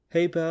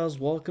Hey pals,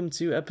 welcome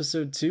to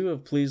episode 2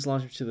 of Please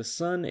Launch Me to the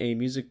Sun, a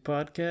music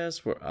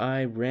podcast where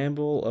I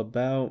ramble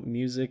about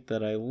music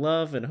that I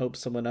love and hope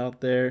someone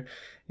out there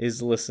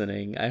is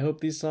listening. I hope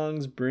these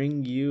songs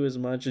bring you as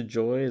much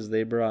joy as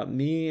they brought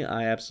me.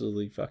 I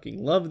absolutely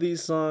fucking love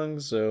these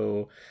songs,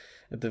 so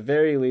at the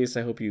very least,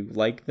 I hope you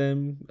like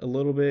them a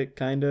little bit,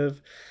 kind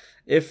of.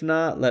 If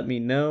not, let me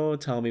know.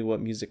 Tell me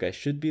what music I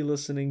should be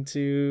listening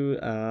to.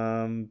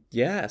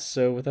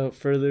 So without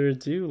further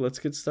ado, let's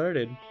get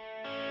started.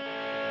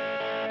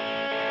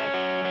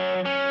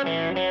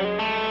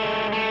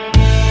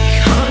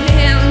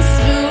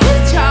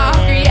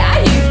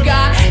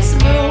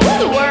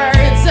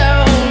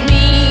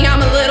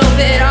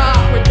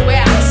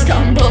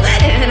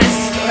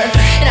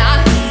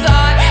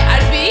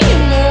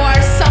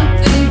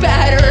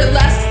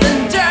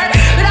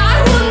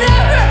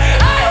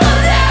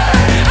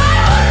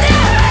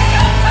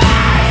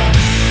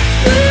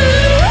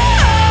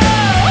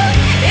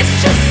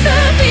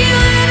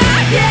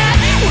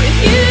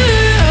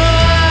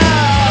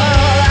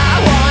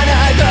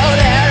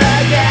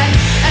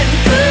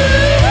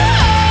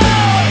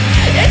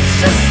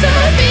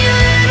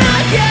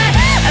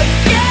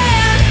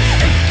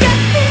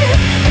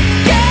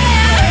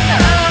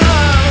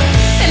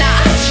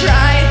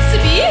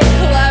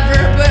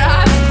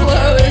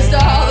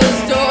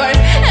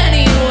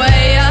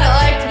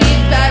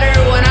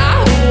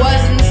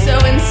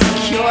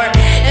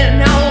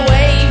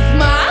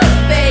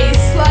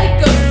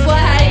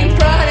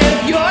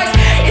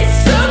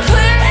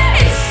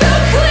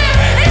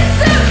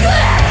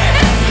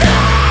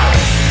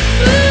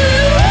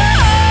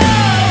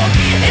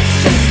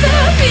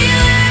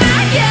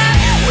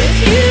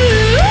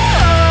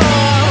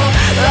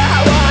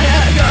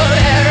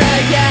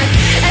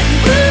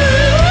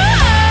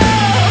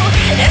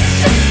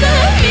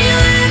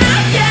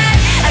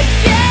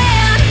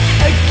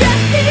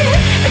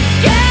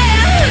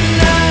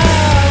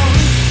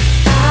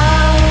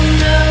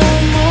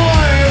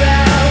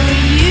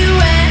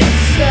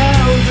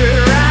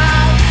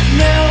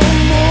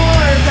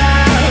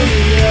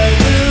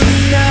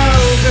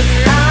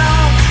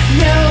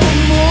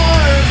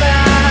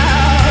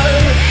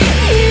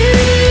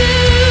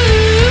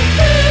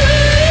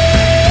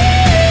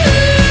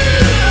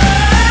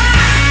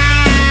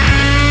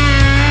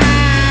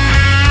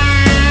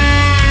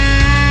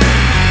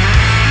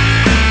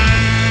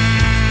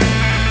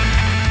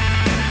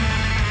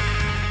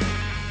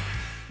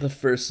 The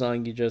first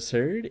song you just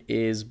heard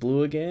is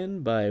Blue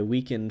Again by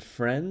Weekend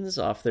Friends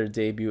off their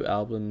debut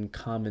album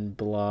Common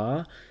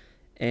Blah.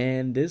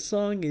 And this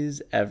song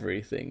is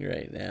everything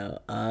right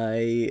now.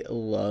 I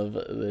love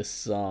this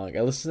song.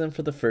 I listened to them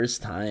for the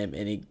first time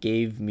and it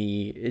gave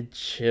me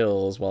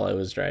chills while I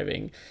was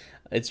driving.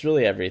 It's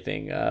really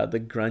everything.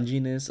 The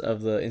grunginess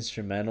of the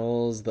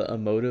instrumentals, the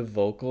emotive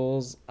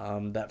vocals,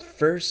 that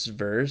first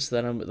verse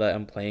that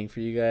I'm playing for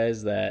you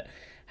guys that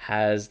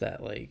has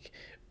that like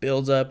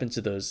builds up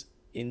into those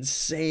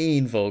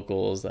insane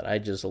vocals that I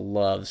just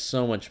love.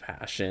 So much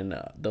passion.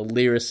 The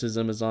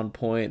lyricism is on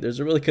point.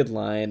 There's a really good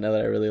line that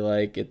I really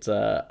like. It's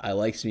I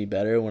likes me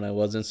better when I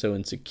wasn't so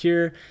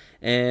insecure,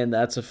 and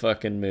that's a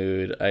fucking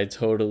mood. I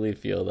totally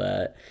feel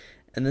that.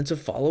 And then to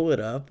follow it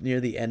up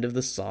near the end of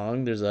the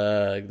song, there's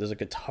a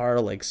guitar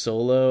like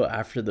solo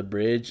after the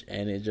bridge,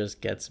 and it just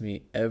gets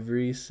me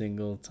every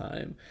single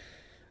time.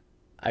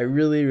 I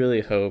really,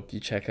 really hope you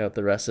check out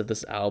the rest of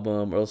this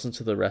album or listen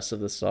to the rest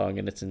of the song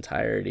in its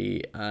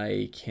entirety.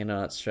 I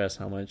cannot stress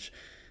how much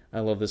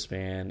I love this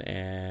band,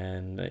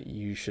 and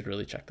you should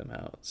really check them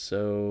out.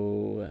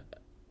 So,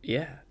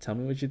 yeah, tell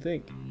me what you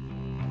think.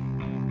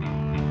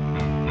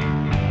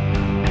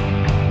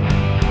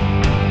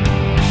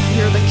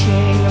 You're the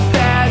king of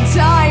bad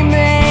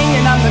timing,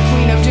 and I'm the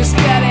queen of just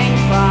getting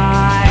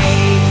by.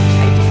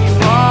 I give you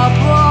up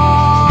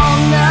all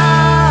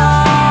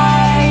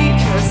night,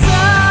 'cause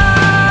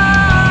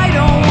I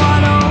don't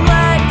wanna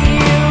let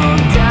you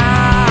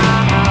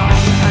down.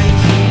 I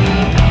keep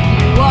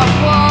you up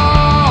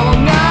all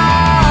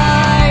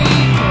night,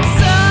 'cause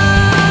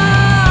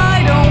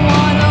I don't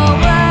wanna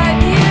let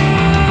you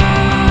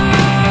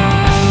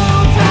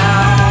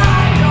down.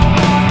 I don't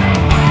wanna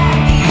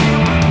let you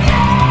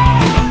down.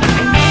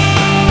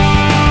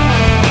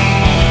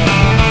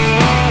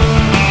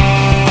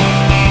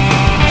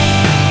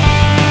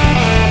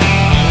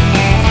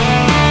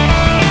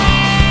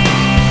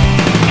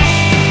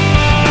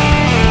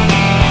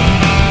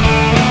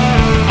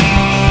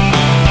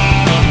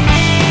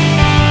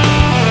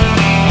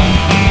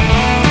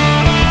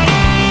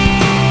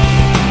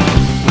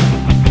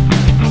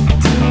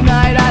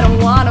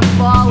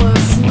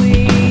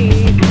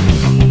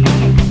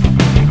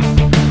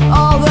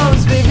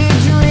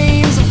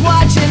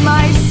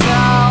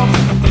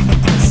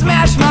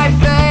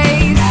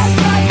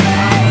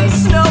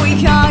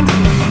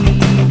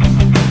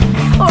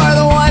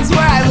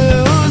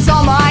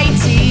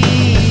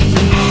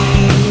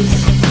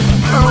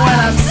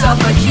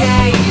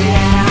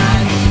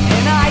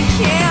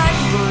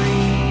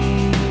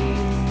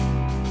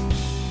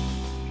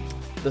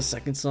 The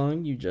second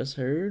song you just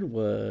heard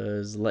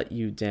was Let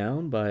You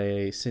Down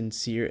by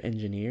Sincere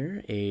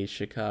Engineer, a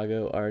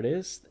Chicago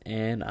artist,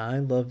 and I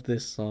love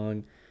this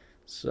song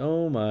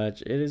so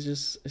much. It's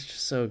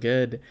just so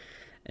good.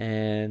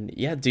 And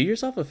yeah, do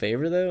yourself a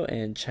favor though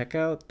and check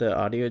out the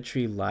Audio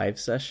Tree live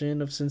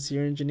session of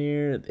Sincere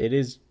Engineer.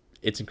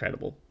 It's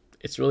incredible.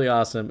 It's really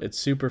awesome. It's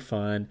super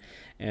fun.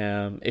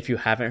 If you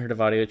haven't heard of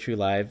Audio Tree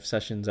live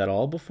sessions at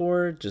all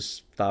before,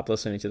 just stop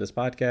listening to this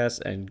podcast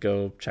and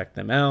go check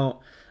them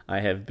out. I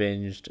have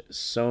binged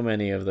so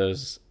many of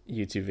those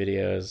YouTube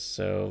videos,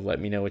 so let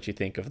me know what you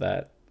think of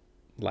that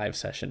live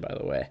session, by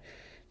the way.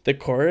 The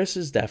chorus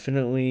is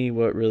definitely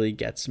what really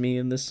gets me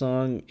in this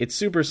song. It's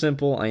super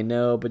simple, I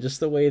know, but just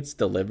the way it's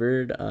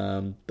delivered,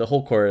 the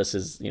whole chorus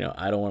is,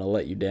 I don't want to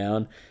let you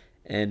down,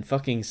 and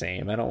fucking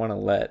same. I don't want to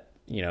let,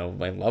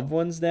 my loved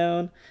ones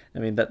down. I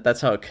mean,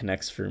 that's how it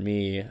connects for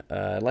me.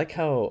 I like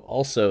how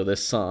also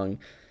this song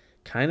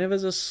kind of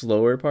has a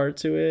slower part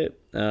to it,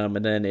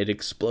 and then it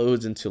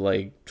explodes into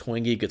like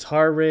twangy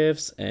guitar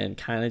riffs and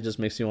kind of just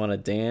makes me want to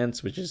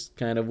dance, which is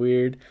kind of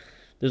weird.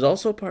 There's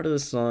also a part of the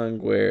song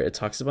where it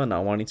talks about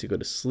not wanting to go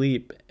to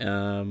sleep,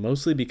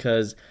 mostly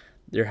because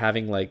they're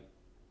having like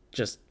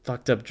just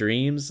fucked up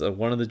dreams.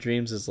 One of the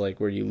dreams is like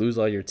where you lose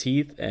all your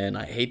teeth, and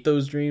I hate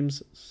those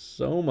dreams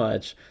so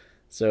much,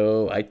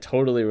 so I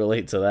totally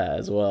relate to that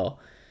as well.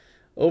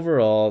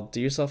 Overall, do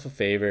yourself a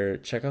favor,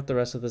 check out the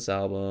rest of this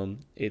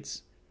album.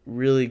 It's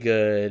really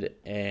good,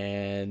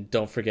 and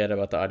don't forget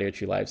about the Audio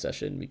Tree live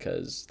session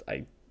because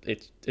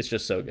it's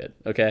just so good.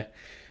 Okay,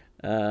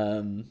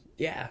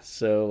 yeah.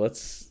 So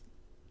let's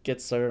get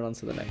started on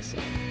to the next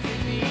song.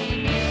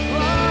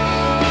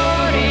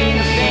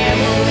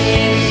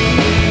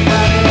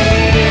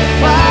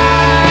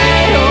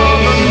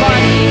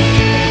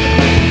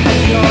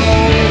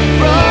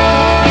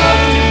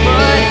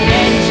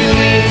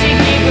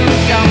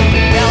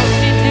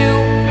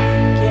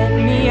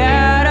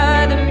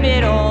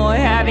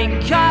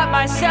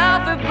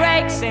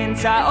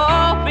 Since I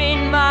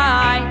opened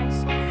my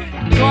eyes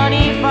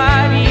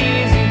 25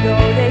 years ago,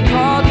 they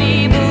called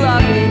me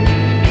beloved,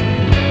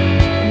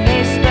 and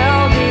they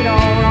spelled it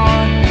all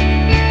wrong.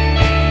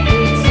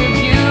 It's a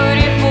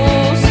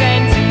beautiful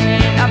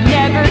sentiment. I've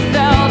never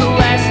felt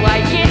less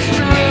like it's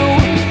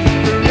true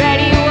for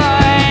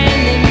anyone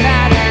that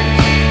matters.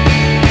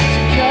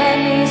 So cut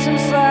me some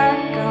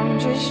slack, I'm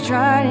just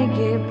trying to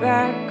get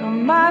back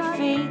on my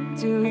feet,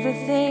 do the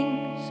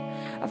things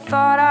I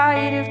thought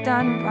I'd have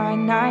done by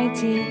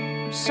 19.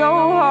 I'm so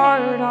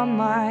hard on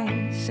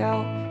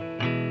myself.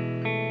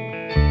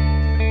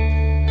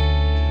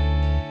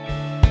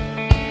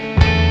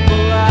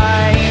 Well,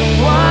 I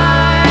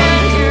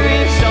wonder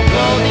if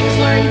self-loathing's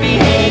learned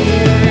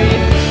behavior.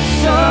 If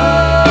so,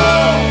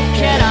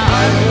 can I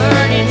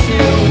unlearn it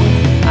too?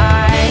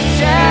 I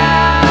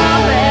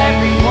tell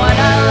everyone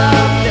I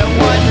love they're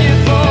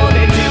wonderful,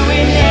 they're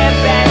doing their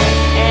best,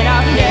 and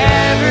I've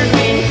never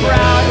been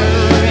prouder.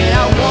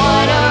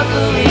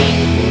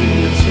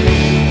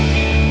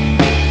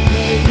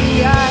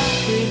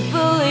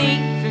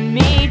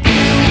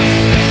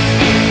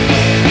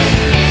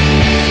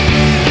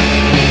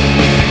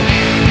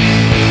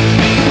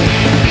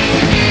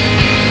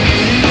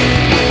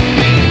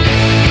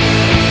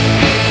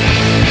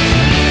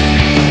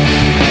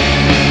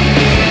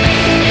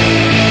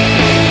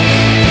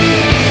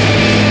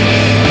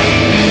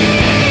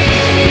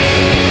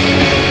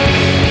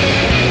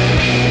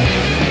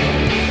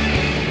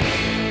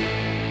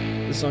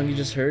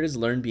 Heard is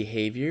Learn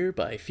Behavior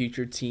by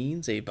Future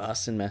Teens, a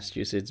Boston,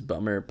 Massachusetts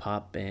bummer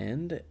pop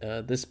band.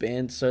 This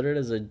band started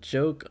as a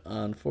joke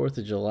on 4th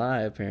of July,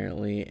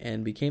 apparently,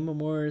 and became a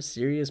more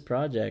serious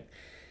project.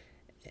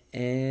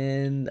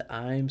 And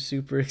I'm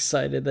super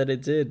excited that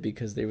it did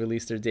because they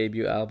released their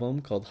debut album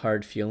called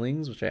Hard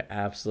Feelings, which I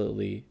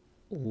absolutely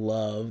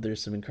love.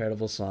 There's some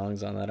incredible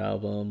songs on that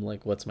album,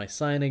 like What's My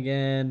Sign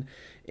Again,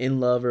 In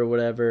Love or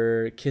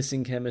Whatever,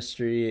 Kissing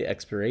Chemistry,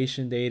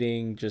 Expiration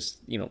Dating, just,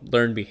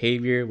 Learn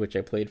Behavior, which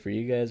I played for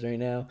you guys right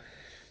now.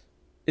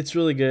 It's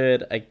really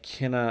good. I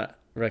cannot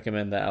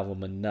recommend the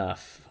album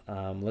enough.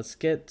 Let's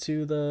get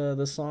to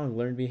the song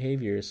Learn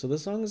Behavior. So the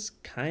song is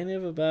kind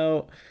of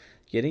about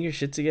getting your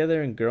shit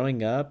together and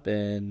growing up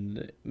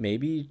and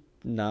maybe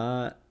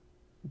not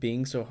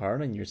being so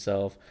hard on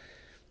yourself.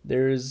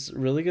 There's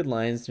really good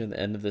lines near the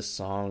end of this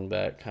song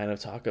that kind of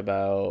talk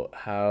about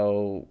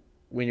how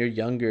when you're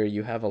younger,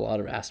 you have a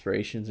lot of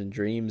aspirations and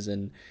dreams,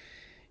 and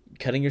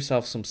cutting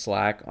yourself some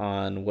slack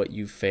on what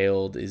you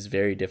failed is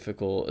very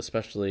difficult,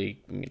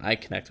 especially, I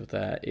connect with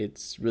that.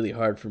 It's really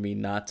hard for me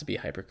not to be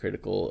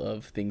hypercritical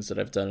of things that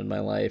I've done in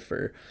my life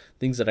or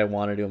things that I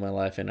want to do in my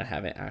life and I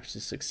haven't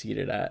actually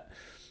succeeded at.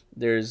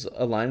 There's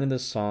a line in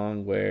this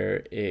song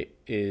where it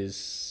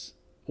is,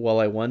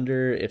 well, I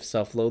wonder if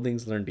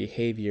self-loathing's learned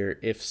behavior.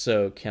 If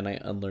so, can I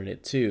unlearn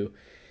it too?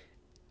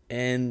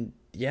 And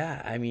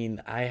yeah, I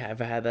mean, I have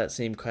had that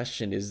same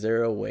question. Is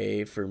there a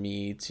way for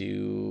me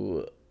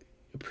to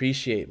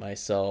appreciate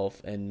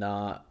myself and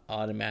not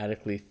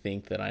automatically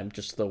think that I'm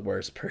just the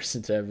worst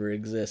person to ever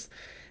exist?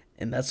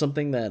 And that's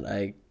something that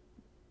I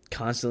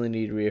constantly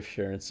need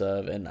reassurance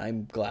of. And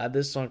I'm glad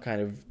this song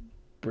kind of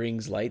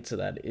brings light to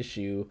that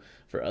issue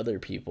for other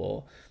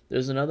people.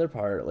 There's another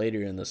part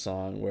later in the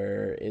song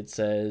where it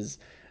says,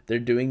 they're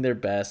doing their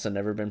best, I've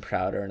never been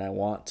prouder, and I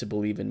want to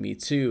believe in me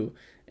too.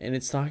 And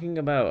it's talking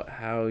about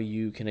how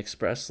you can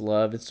express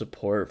love and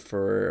support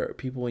for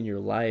people in your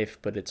life,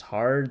 but it's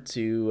hard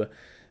to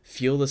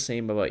feel the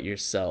same about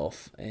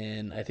yourself.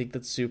 And I think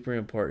that's super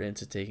important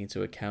to take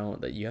into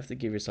account, that you have to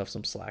give yourself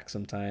some slack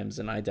sometimes,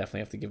 and I definitely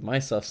have to give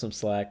myself some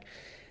slack.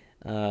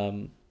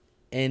 And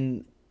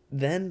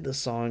then the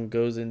song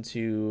goes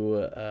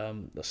into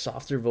the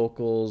softer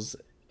vocals.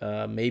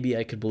 Maybe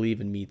I could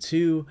believe in me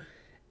too,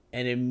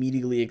 and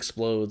immediately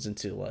explodes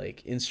into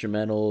like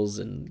instrumentals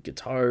and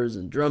guitars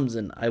and drums,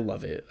 and I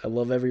love it. I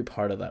love every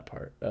part of that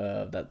part,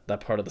 that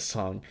part of the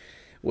song,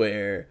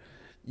 where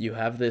you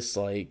have this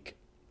like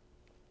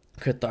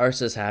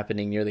catharsis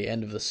happening near the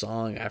end of the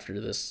song after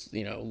this,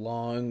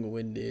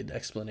 long-winded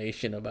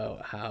explanation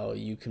about how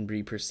you can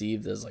be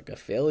perceived as like a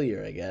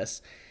failure, I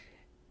guess.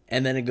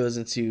 And then it goes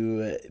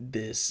into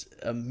this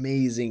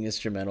amazing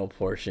instrumental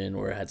portion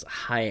where it has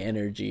high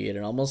energy, and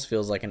it almost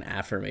feels like an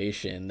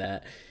affirmation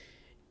that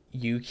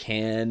you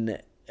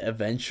can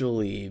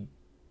eventually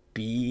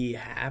be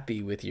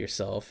happy with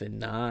yourself and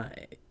not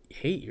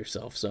hate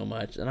yourself so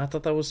much. And I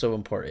thought that was so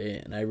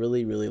important, and I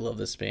really, really love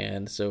this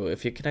band. So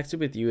if it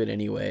connected with you in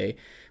any way,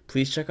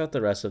 please check out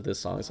the rest of the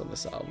songs on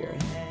this album.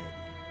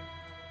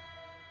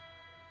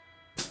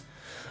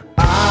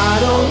 I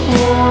don't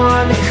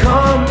want to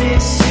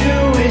commit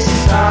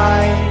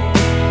suicide,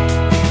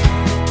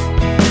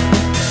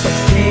 but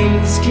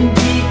things can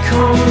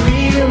become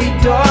really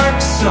dark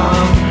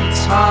sometimes.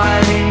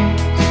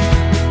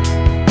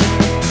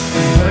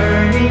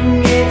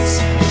 Learning it's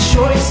a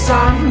choice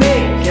I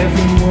make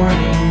every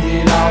morning,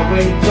 that I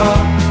wake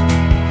up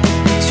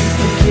to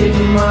forgive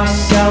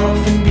myself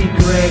and be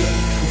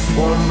grateful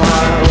for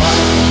my life.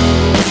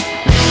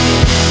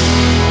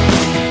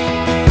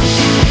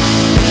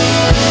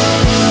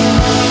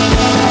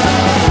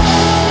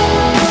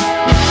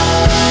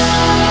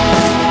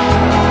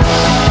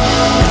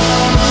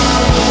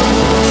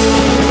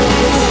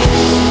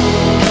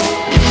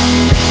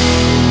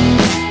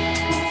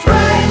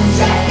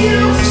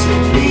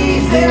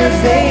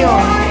 They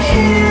are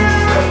here.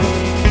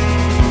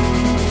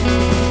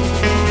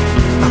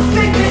 I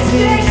think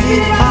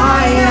that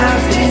I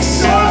have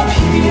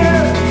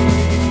disappeared.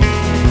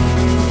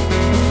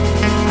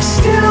 I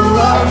still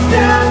love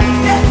them,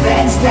 the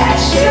things that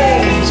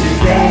change if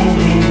they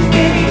need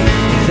me.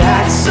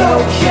 That's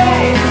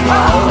okay.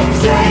 I hope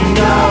they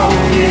know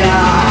that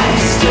I'm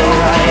still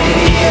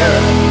right here.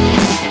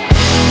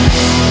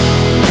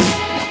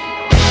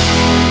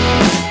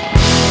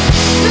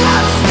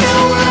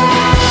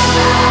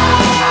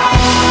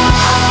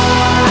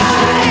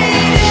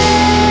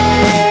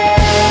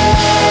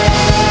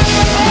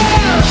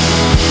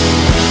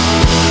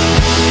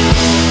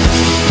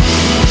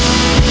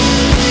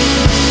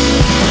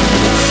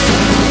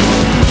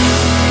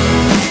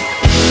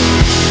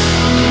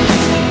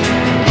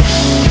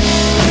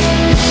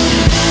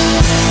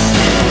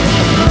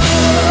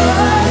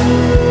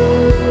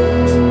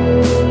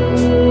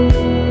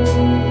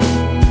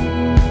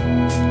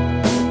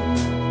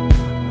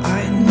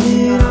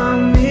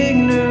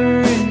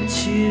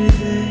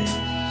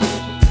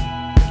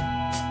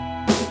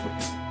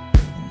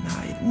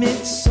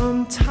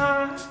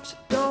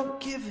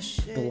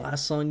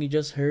 Song you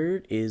just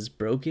heard is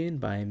Broken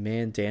by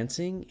Man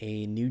Dancing,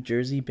 a New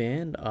Jersey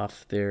band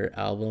off their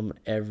album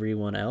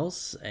Everyone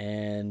Else.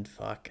 And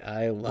fuck,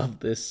 I love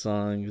this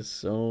song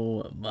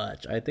so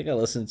much. I think I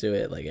listen to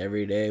it like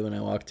every day when I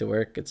walk to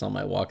work. It's on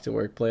my walk to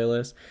work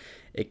playlist.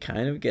 It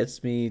kind of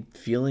gets me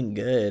feeling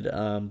good.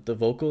 The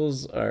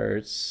vocals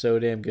are so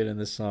damn good in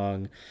this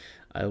song.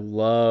 I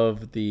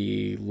love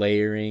the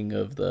layering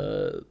of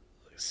the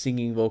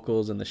singing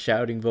vocals and the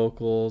shouting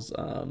vocals.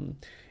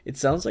 It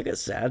sounds like a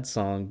sad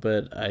song,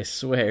 but I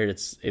swear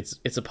it's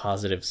a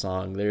positive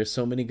song. There's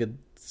so many good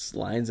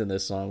lines in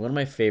this song. One of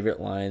my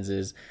favorite lines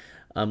is,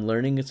 I'm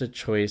learning it's a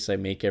choice I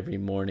make every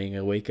morning.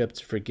 I wake up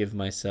to forgive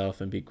myself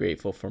and be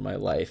grateful for my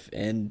life.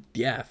 And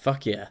yeah,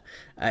 fuck yeah.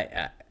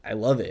 I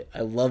love it.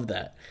 I love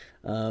that.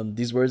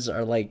 These words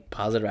are like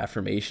positive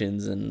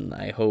affirmations, and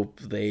I hope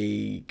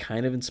they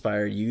kind of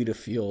inspire you to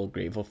feel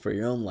grateful for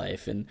your own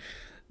life. And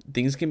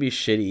things can be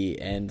shitty,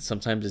 and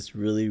sometimes it's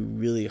really,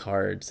 really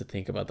hard to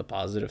think about the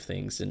positive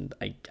things, and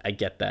I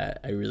get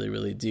that. I really,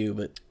 really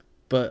do.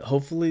 But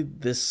hopefully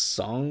this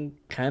song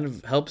kind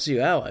of helps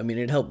you out. I mean,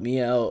 it helped me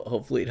out.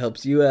 Hopefully it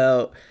helps you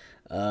out.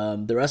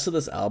 The rest of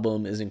this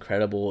album is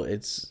incredible.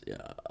 It's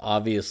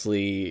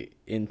obviously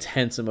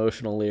intense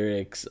emotional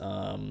lyrics.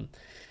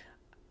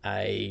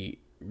 I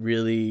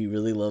really,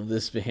 really love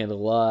this band a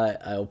lot.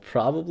 I'll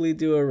probably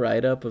do a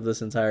write-up of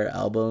this entire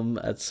album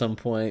at some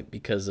point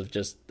because of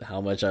just how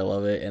much I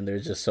love it, and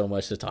there's just so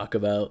much to talk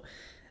about.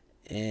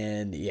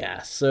 And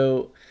yeah,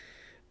 so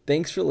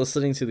thanks for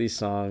listening to these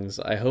songs.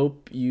 I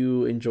hope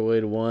you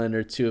enjoyed one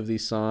or two of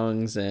these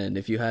songs, and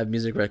if you have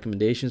music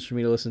recommendations for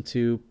me to listen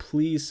to,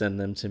 please send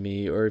them to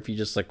me. Or if you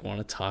just like want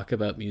to talk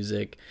about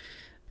music,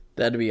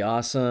 that'd be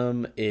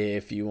awesome.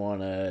 If you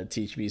want to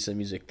teach me some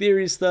music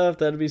theory stuff,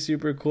 that'd be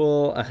super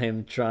cool.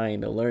 I'm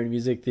trying to learn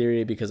music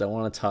theory because I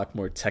want to talk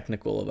more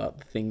technical about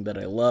the thing that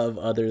I love,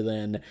 other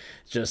than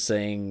just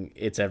saying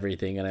it's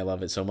everything and I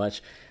love it so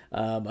much.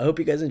 I hope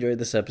you guys enjoyed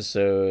this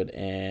episode,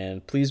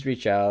 and please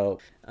reach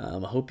out. I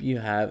hope you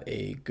have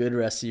a good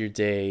rest of your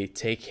day.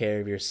 Take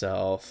care of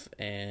yourself,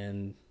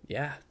 and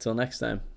yeah, till next time.